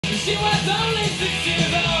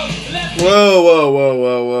Whoa, whoa, whoa,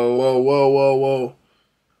 whoa, whoa, whoa, whoa, whoa, whoa.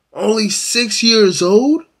 Only 6 years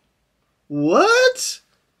old? What?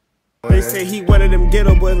 They say he one of them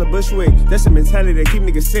ghetto boys like Bushwick. That's the mentality that keep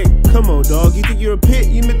niggas sick. Come on, dog. You think you're a pit?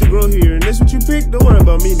 You meant to grow here, and this what you pick? Don't worry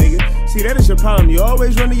about me, nigga. See, that is your problem. You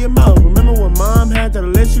always run to your mouth. Remember when mom had that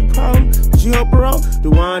electric problem? Did you help her out?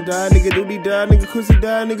 DeWan died, nigga Doody died, nigga Quincy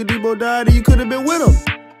died, nigga Debo died, and you could have been with him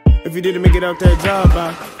if you didn't make it out that job.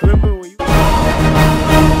 Remember when you...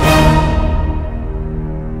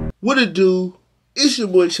 What it do? It's your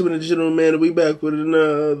boy Chip and the General Man, and we back with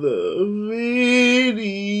another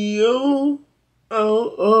video.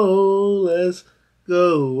 Oh, let's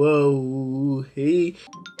go. Oh, hey.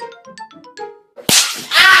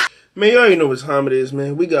 Man, you already know what time it is,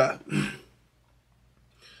 man. We got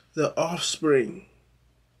the Offspring.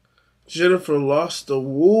 Jennifer lost the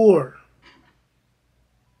war.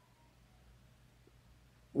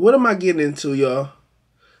 What am I getting into, y'all?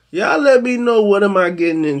 Y'all let me know what am I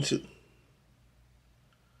getting into.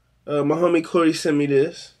 My homie Corey sent me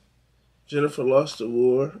this. Jennifer lost the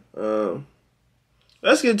war.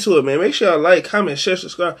 Let's get to it, man. Make sure y'all like, comment, share,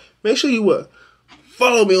 subscribe. Make sure you what?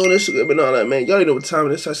 Follow me on Instagram and all that, man. Y'all already know what time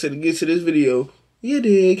it is. I said to get to this video. You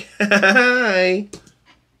dig? Hi.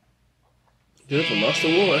 Jennifer lost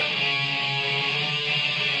the war.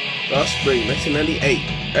 Offspring, 1998.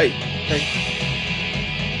 Hey.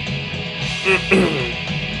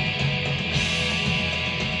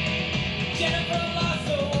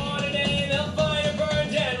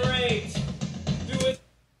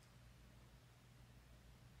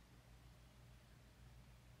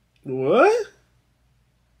 What?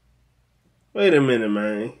 Wait a minute,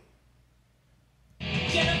 man.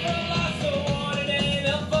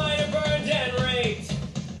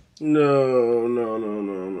 No.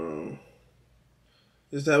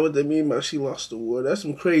 Is that what they mean by she lost the war? That's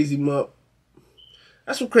some crazy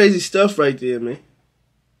That's some crazy stuff right there, man.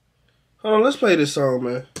 Hold on, let's play this song,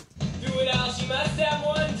 man.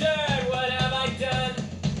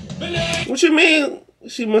 What you mean?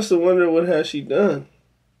 She must have wondered what has she done.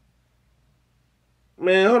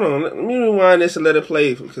 Man, hold on. Let me rewind this and let it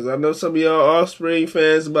play, because I know some of y'all Offspring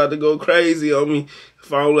fans about to go crazy on me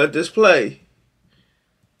if I don't let this play.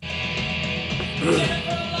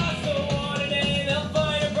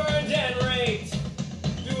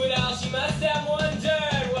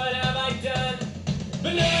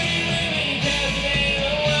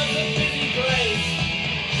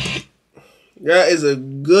 That is a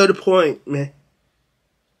good point, man.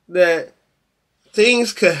 That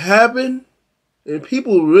things could happen and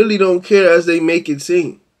people really don't care as they make it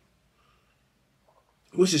seem.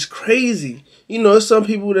 Which is crazy. You know, some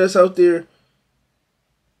people that's out there,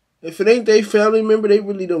 if it ain't their family member, they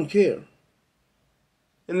really don't care.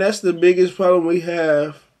 And that's the biggest problem we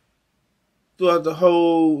have throughout the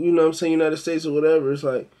whole, you know what I'm saying, United States or whatever. It's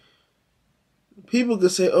like, people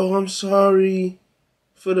could say, oh, I'm sorry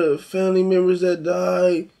for the family members that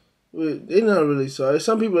died. But they're not really sorry.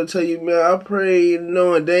 Some people will tell you, man, I pray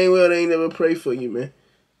knowing dang well they ain't never pray for you, man.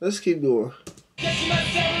 Let's keep going.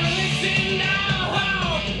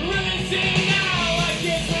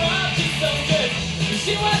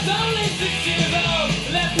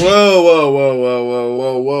 Whoa.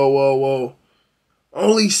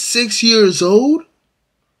 Only 6 years old?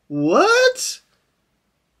 What?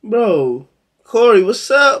 Bro, Corey, what's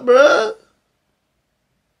up, bruh?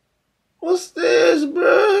 What's this,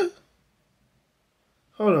 bruh?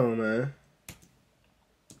 Hold on, man.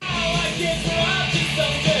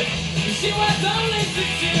 She was only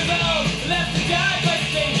 6 years old, left to die by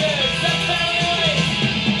strangers. That's very way.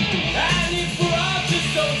 And if we're all just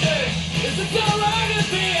soldiers, is it so wrong to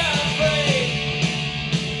be afraid?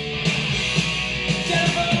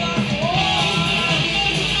 Jennifer lost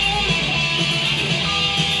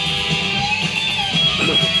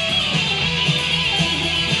the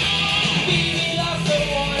Phoebe lost the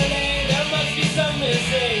war today, there must be some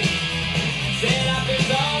mistake. Say it happens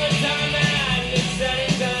all the time and it's said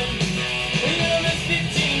and done.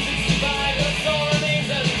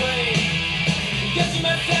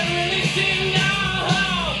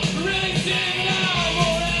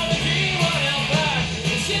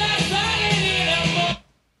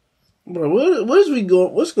 Bro,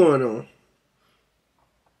 what's going on?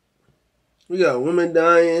 We got women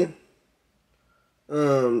dying.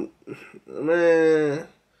 Man,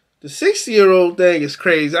 the 60-year-old thing is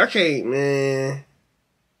crazy. I can't, man.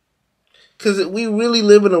 Because we really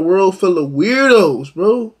live in a world full of weirdos,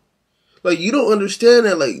 bro. Like, you don't understand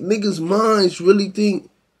that. Like, niggas' minds really think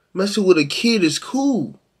messing with a kid is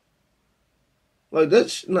cool. Like,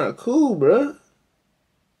 that's not cool, bro.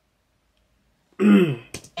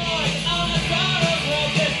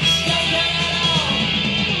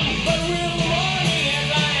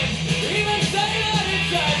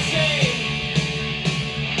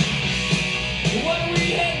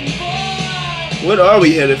 What are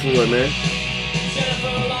we headed for, man?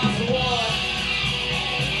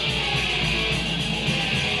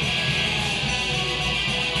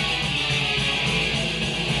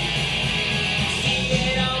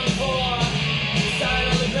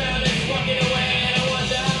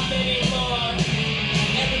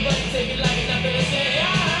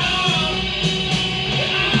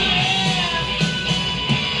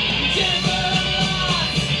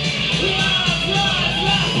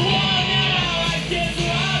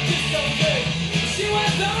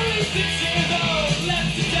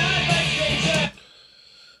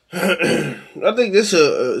 I think this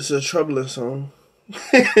is a troubling song.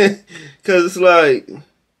 Because it's like,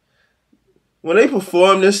 when they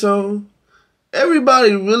perform this song,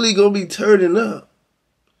 everybody really gonna be turning up.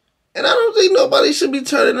 And I don't think nobody should be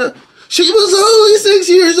turning up. She was only 6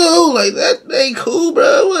 years old. Like, that ain't cool,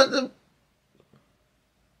 bro. What the...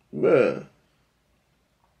 Bruh.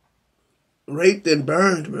 Raped and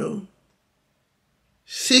burned, bro.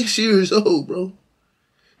 6 years old, bro.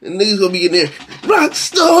 And niggas gonna be in there, rock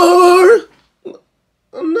star!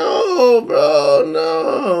 No, bro,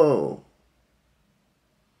 no.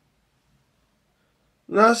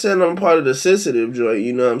 Not saying I'm part of the sensitive joint,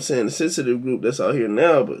 you know what I'm saying? The sensitive group that's out here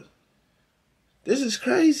now, but this is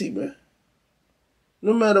crazy, bro.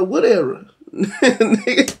 No matter what era.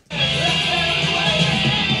 Nigga.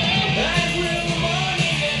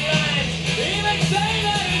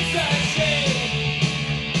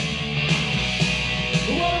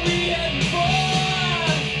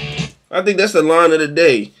 I think that's the line of the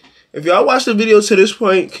day. If y'all watch the video to this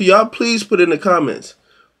point, can y'all please put in the comments,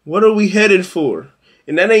 what are we headed for?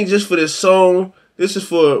 And that ain't just for this song. This is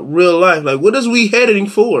for real life. Like, what is we heading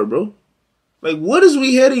for, bro? Like, what is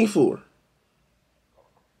we heading for?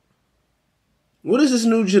 What is this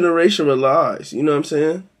new generation realize? You know what I'm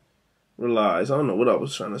saying? Realize. I don't know what I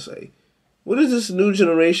was trying to say. What is this new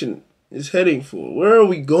generation is heading for? Where are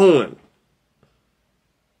we going?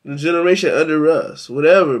 The generation under us,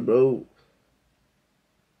 whatever, bro.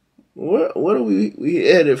 What are we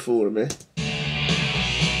headed for, man?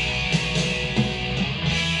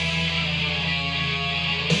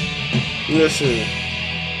 Listen,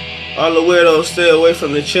 all the weirdos, stay away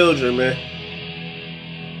from the children, man.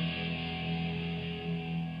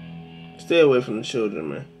 Stay away from the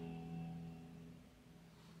children,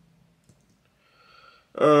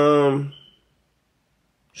 man.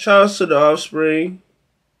 Shouts to the Offspring.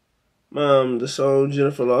 The song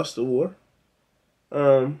Jennifer Lost the War.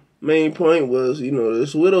 Main point was, you know,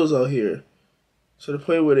 there's widows out here. So the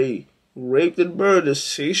point where they raped and burned a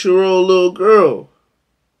 6-year-old little girl.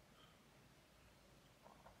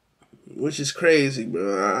 Which is crazy,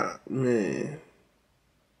 bro. Man.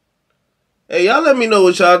 Hey, y'all let me know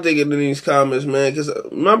what y'all thinking in these comments, man. Because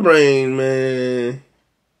my brain, man,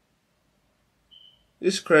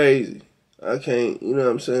 it's crazy. I can't, you know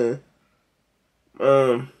what I'm saying?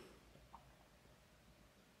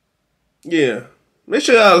 Yeah. Make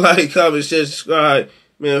sure y'all like, comment, share, subscribe.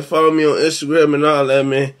 Man, follow me on Instagram and all that,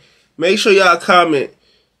 man. Make sure y'all comment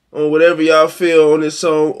on whatever y'all feel on this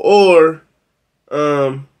song or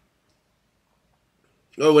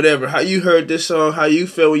whatever. How you heard this song, how you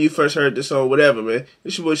felt when you first heard this song, whatever, man.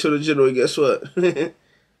 It's your boy Chill the General, and guess what?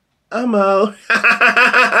 I'm out.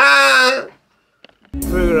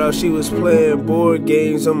 Figured out she was playing board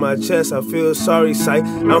games on my chest. I feel sorry, sight.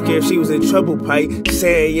 I don't care if she was in trouble, pipe.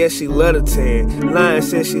 Saying yes, she loved a tan. Lying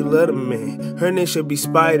said she loved a man. Her name should be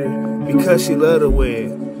Spider because she loved to wear.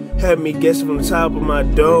 Had me guessing from the top of my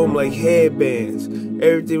dome like headbands.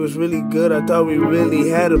 Everything was really good. I thought we really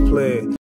had a plan.